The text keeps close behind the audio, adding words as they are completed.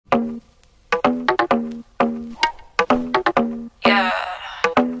Yeah.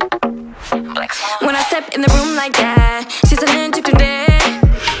 Blackswan. When I step in the room like that, 시선은 집중돼.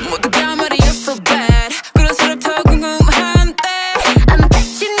 모두가 말이 you're so bad. 그럴수록 궁금한데. I'm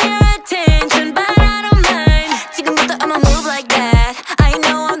catching your attention, but I don't mind. 지금부터 I'ma move like that. I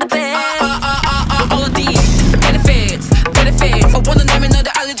know I'm the best. All of these benefits. 원한다면 너도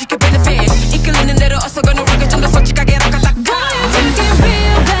알려줄게 benefits. 이끌리는 대로 어서 gonna work it 좀 더 솔직하게 나가다. Thinking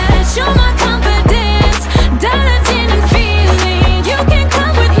real bad, show my confidence. 달라지는 feeling, you can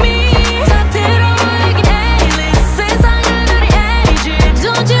come with me. 다 들어버리긴 A-list. 세상은 우리 agent.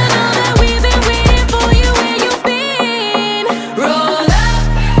 Don't you know that we've been waiting for you where you've been? Roll up,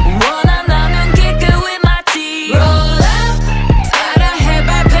 원한다면 kick it with my team. Roll up, 따라해봐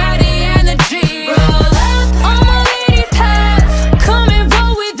party energy. Roll up, all my ladies have, come and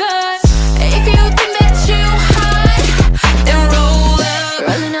roll with us. If you think that you hot, then roll up.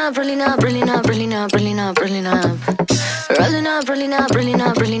 Rolling up, rolling up, rolling up, rolling up, rolling up, rolling up. Rolling up, rolling up, rolling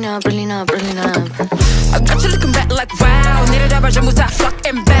up, rolling up, rolling up, rolling up. I got you looking back like wow. 내려다봐 전부 다 flock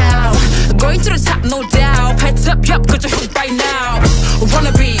and bow. Going to the top, no doubt. Heads up, yup, got your hook right now.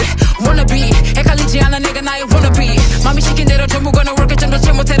 Wanna be 헷갈리지 않아 내가 나의 wanna be. 맘이 시킨 대로 전부 gonna work it 좀 더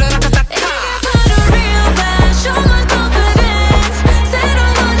제 못해도